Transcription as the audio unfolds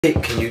Hey,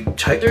 can you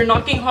check? They're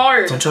knocking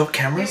hard. Don't you have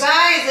cameras? You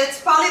guys,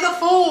 it's probably the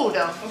food.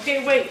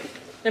 Okay, wait.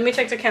 Let me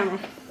check the camera.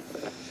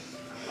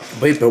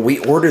 Wait, but we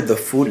ordered the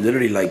food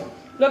literally like.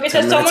 Look, it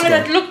says someone in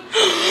that. Look.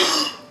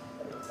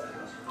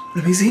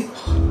 Let me see.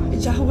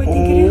 Is that who I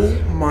think it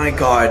is? Oh my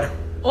god.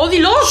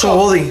 Holy loco. So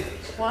holy.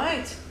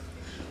 What?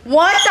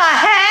 What the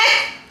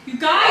heck? You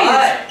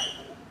guys.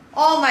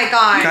 Oh my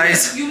god.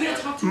 Guys, You want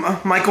to talk to me?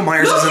 Michael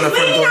Myers is in the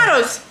front Looking at door.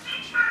 us.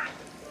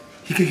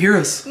 He could hear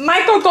us.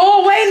 Michael,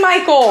 go away,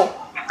 Michael.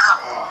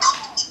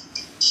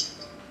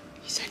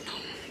 He said no.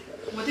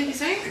 What did he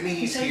say? I mean,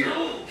 he's here.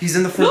 He's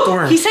in the front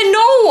door. He said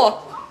no.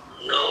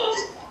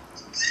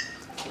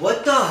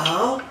 What the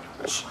hell? Oh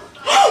my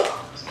god.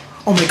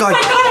 Oh my god,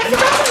 I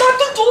forgot to lock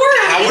the door.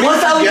 What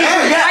the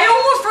I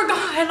almost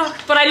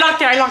forgot. But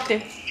I locked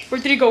it. Where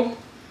did he go?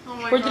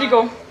 Where did he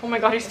go? Oh my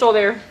god, he's still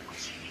there.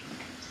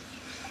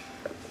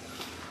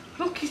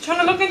 Look, he's trying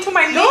to look into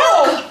my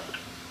meal.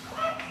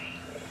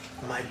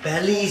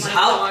 Maibelys,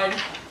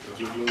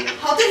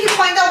 How did he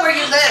find out where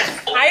you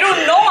live? I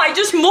don't know. I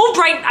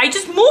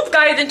just moved,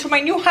 guys, into my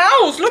new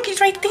house. Look,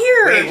 he's right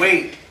there.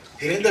 Wait.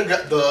 Didn't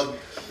The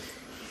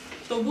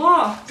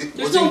what?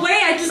 There's no way.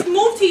 I just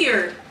moved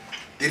here.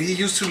 Did he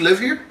used to live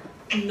here?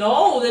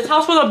 No, this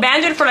house was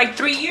abandoned for like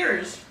 3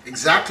 years.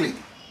 Exactly.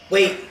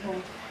 Wait,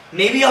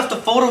 maybe off the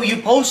photo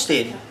you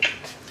posted.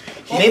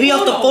 Maybe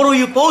off the photo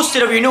you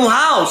posted of your new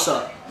house.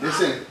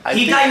 Listen,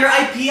 He got your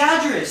IP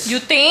address. You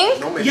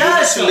think? No, man,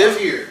 Yes. he used to live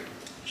here.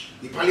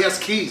 He probably has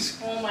keys.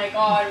 Oh my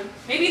god.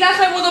 Maybe that's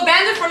why it was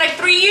abandoned for like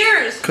 3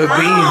 years. Could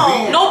be.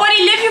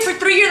 Nobody lived here for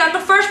 3 years. I'm the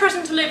first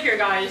person to live here,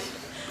 guys.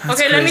 That's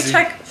okay, let me crazy.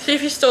 check. See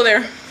if he's still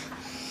there.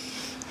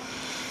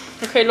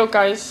 Okay, look,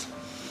 guys.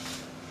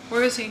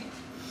 Where is he?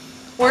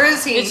 Where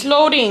is he? It's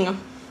loading. Oh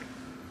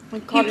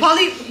my god,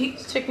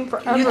 He's taking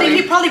forever. You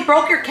think he probably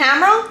broke your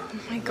camera? Oh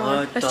my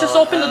god. What Let's the just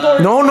open the door.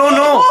 No.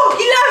 Oh,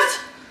 he left.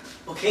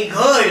 Okay,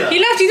 good. He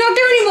left. He's not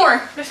there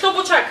anymore. Let's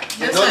double check.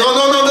 No.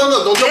 Don't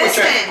double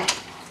check. Listen.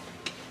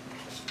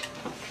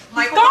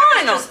 Michael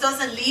gone. just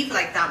doesn't leave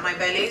like that,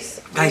 Maibelys.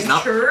 Guys, now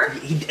Sure.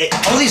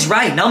 Ollie's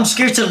right. Now I'm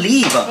scared to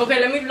leave. Okay,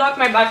 let me lock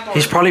my back door.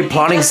 He's probably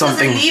plotting He just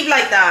something. doesn't leave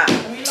like that.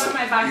 Let me lock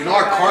my back You door. know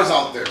our guys. car's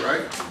out there,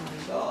 right?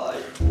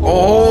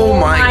 Oh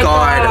my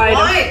god.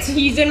 What?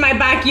 He's in my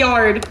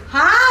backyard.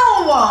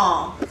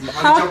 How?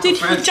 How did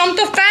he jump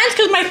the fence?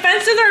 Because my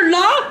fences are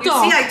locked. You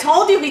see, I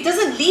told you he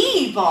doesn't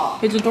leave.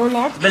 Is the door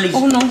locked? Maibelys,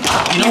 Oh no.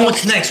 you know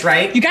what's next,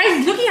 right? You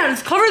guys looking at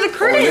us. Cover the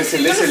curtains.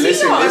 Listen. You're gonna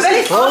see us.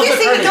 Maibelys, Close the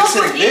obviously he knows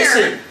we're curtain.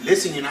 here.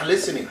 Listen, you're not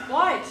listening.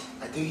 What?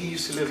 I think he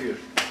used to live here.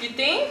 You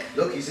think?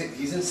 Look, he's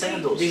in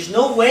sandals. There's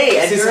no way.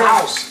 It's his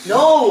house.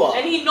 No.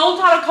 And he knows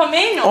how to come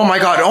in. Oh my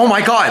god. Oh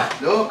my god.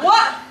 Look,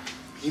 What?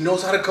 he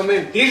knows how to come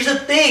in. Here's the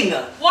thing.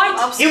 What?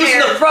 He was in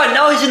the front.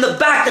 Now he's in the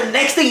back. The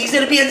next thing he's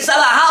gonna be inside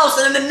the house,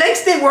 and then the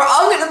next thing we're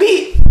all gonna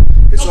be.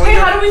 It's Okay,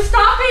 how do we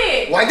stop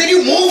it? Why did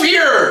you move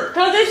here?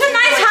 Because it's a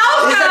nice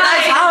house, It's a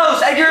nice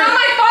house, and It's you're. not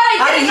my fault. I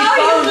How didn't did he know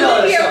he used found to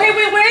live us? here. Okay,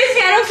 wait, where is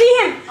he? I don't see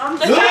him.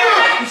 Let's Look.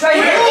 check. He's right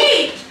Where here. is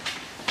he?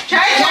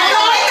 Check the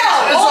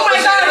window. Oh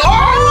my god.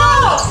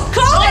 Oh!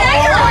 Close it,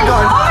 Edgar. my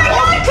God. Oh my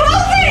god,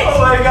 close it.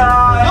 Oh my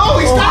god. No,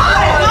 he's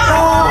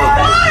not.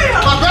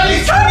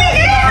 He's coming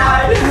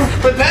in.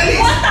 But Benny.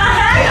 What the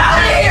heck? Get out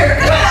of here.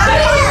 Get out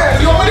of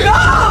here. You want me to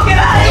No, get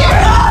out of here.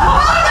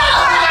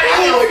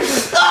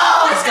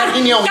 He's got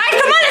Hiii. Guys,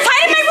 come on, let's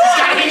hide in my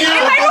room.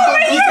 In my room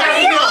right here.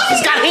 Right here.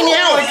 He's got Hiii.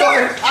 Oh my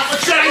god.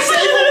 Should I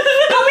save him?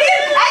 Come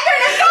in. Edgar,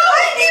 let's go.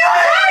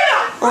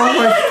 Oh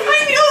my. I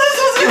knew this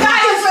was you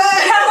guys.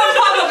 I have one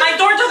problem. My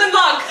door doesn't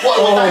lock. What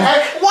the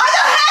heck? Why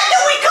the heck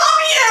did we come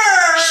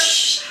here?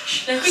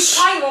 Let's be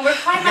quiet when we're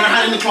quiet. I'm gonna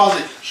hide in the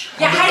closet.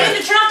 Yeah, hide in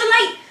the turn off the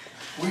light.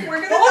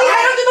 We're gonna Oh,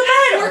 hide die. under the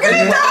bed. We're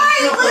gonna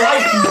die.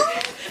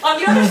 On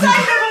the other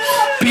side.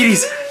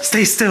 Beaties,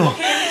 stay still.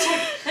 Okay, let me check.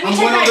 Let me I'm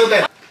check. going under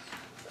there.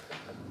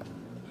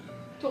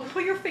 Don't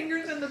put your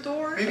fingers in the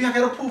door. Maybe I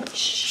gotta poop.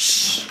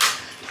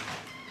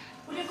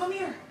 William, come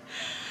here.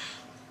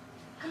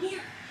 Come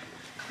here.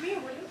 Come here,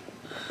 William.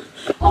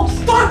 Oh,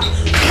 fuck!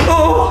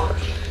 Oh.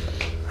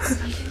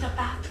 He's in the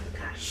bathroom,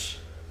 guys.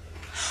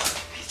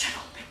 Please try to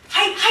open.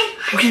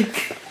 Hide. Okay.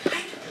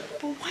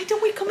 But why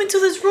don't we come into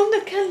this room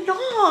that can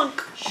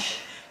knock?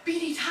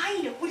 Beanie's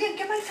hide. William,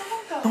 get my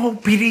phone. No,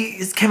 Beatty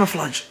is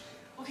camouflage.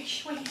 Okay,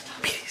 wait,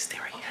 stop. Beatty, stay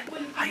right here. Okay,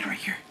 William, Hide right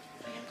here.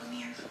 William, come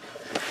here.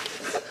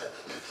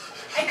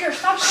 Edgar,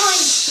 stop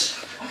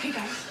crying. Okay,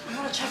 guys, I'm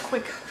gonna check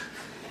quick.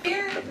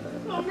 Scared.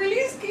 I'm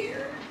really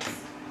scared.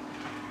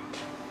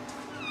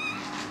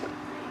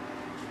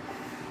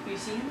 Do you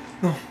see him?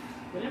 No,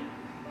 William,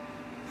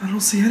 I don't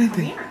see come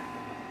anything. here.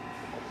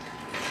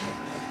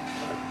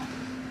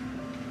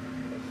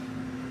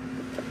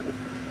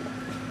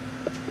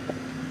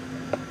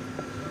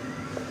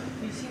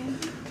 Do you see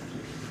anything?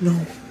 No,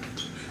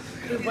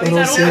 Why I is don't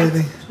that see open?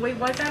 anything. Wait,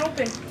 why is that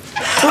open?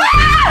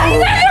 Ah!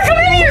 He's in here! Come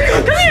in here!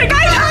 Come here,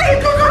 guys!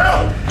 Hide!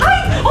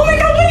 Hide! Oh my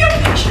god, William!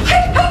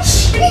 Hide! Hide!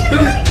 Get in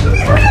here! Come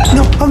here! Hurry up!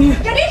 No, I'm here.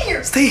 Get in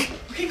here! Stay.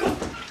 Okay, go.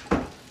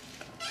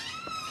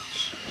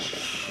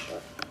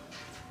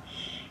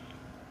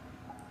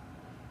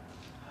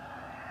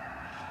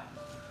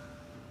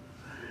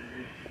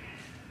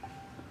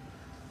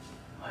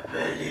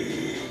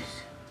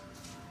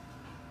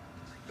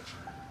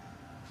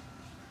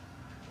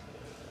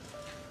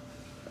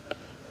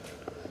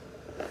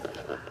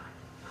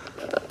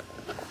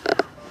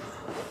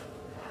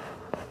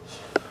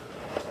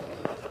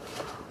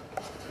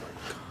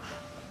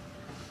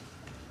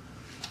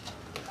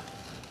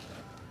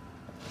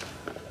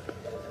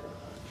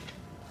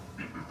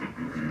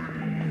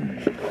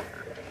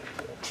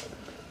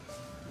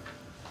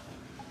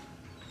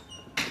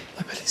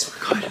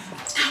 god.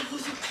 That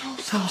was a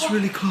close That was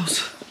really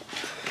close.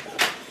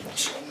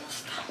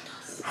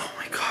 Oh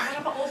my god.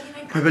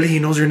 Maibelys, he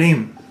knows your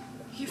name.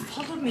 He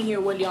followed me here,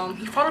 William.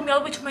 He followed me all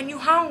the way to my new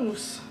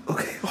house.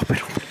 Okay, open.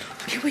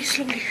 Okay, wait,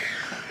 slowly.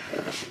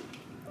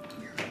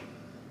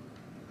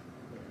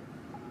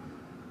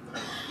 Oh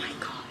my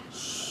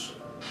gosh.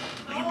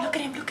 William, look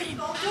at him, look at him.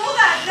 Don't do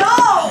that, no!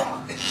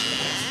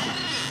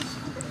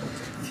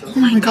 Oh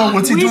my god,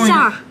 what's he doing?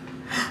 That?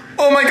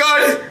 Oh my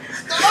god!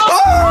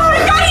 Oh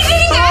my god, he's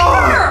hitting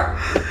Edgar!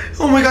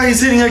 Oh my god,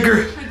 he's hitting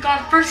Edgar. Oh my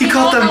god, first He he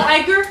caught called them. out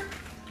Edgar.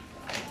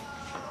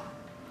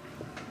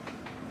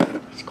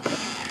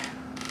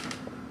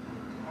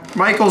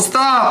 Michael,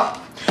 stop!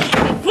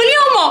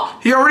 William!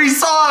 He already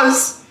saw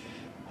us!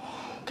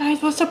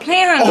 Guys, what's the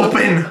plan?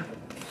 Open!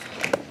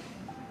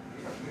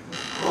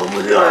 Oh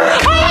my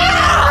god!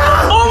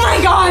 Ah! Oh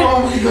my god!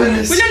 Oh my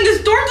goodness! William,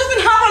 this door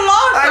doesn't have a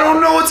lock! I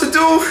don't know what to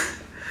do!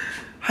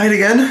 Hide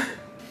again?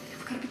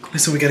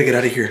 Listen, we gotta get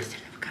out of here.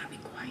 We gotta be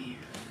quiet.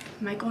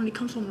 Mike only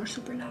comes when we're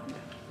super loud.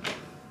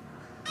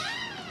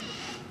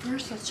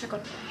 First, let's check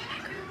out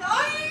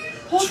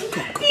Go. He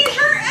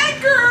hurt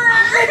Edgar!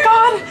 Oh my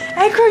god!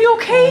 Edgar, you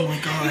okay? Oh my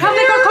god. You have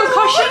like a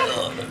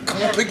concussion?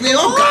 Come on, pick me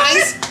up,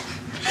 guys.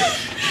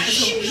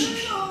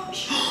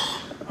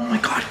 Oh my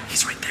god,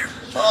 he's right there.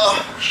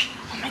 Oh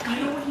my god,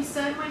 you know what he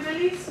said,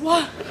 Maibelys?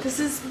 What? This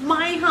is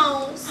my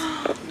house.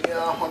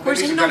 Yeah, my Where's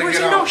he babies now? gotta Where's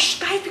he get now? out. Shh,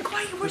 guys, be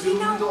quiet. Where's he The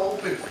now? window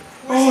open.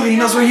 Oh, he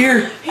knows we're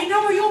here. Hey,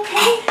 now, are you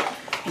okay?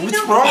 What's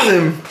wrong with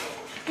him?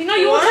 You know,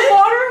 you want some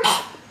water?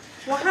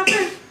 What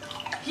happened?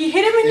 He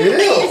hit him in Ew.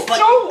 his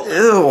throat.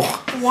 Ew.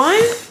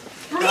 What?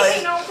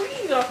 Breathe, now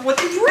breathe. What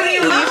did you put in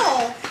your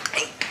mouth?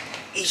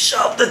 He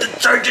shoved the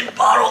detergent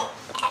bottle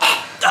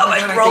down my I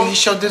think he throat.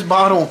 shoved this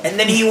bottle. And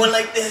then he went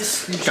like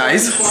this.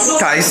 Guys,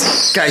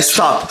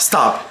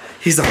 stop.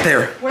 He's up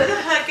there. Where the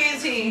heck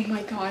is he? Oh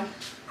my god.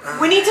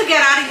 We need to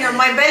get out of here.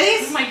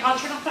 Maibelys? Oh my god,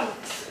 turn off the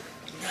lights.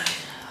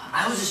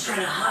 I was just trying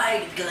to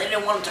hide because I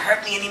didn't want him to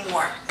hurt me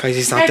anymore. Guys,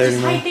 he's not Guys, there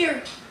just anymore. hide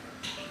there.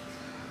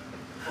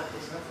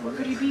 Where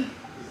could he be?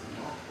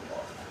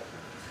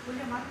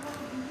 William, I don't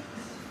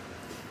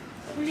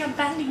know. William,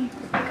 Bendy.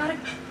 I gotta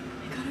get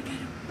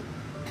him.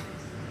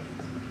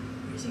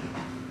 Where is he? I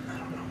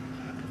don't know.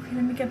 Okay,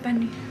 let me get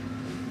Bendy.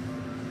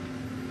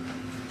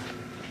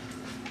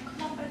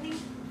 Come on, Bendy.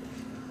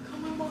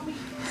 Come on, mommy.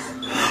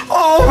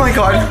 Oh my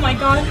god. Oh my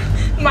god.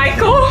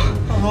 Michael?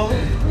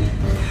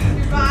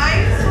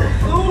 Guys?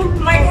 Oh,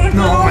 Michael.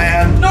 No,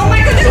 man. No,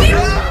 Michael, just leave.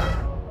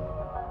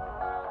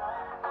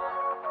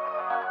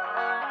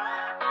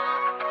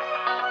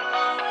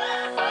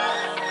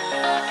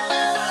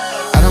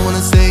 I don't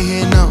wanna stay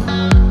here, no.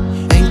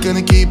 Ain't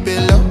gonna keep it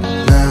low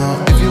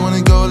now. If you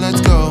wanna go,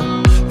 let's go.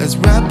 Let's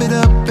wrap it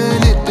up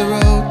and hit the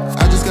road.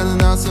 I just got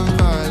an awesome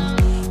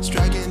vibe.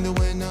 Striking the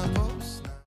wind up.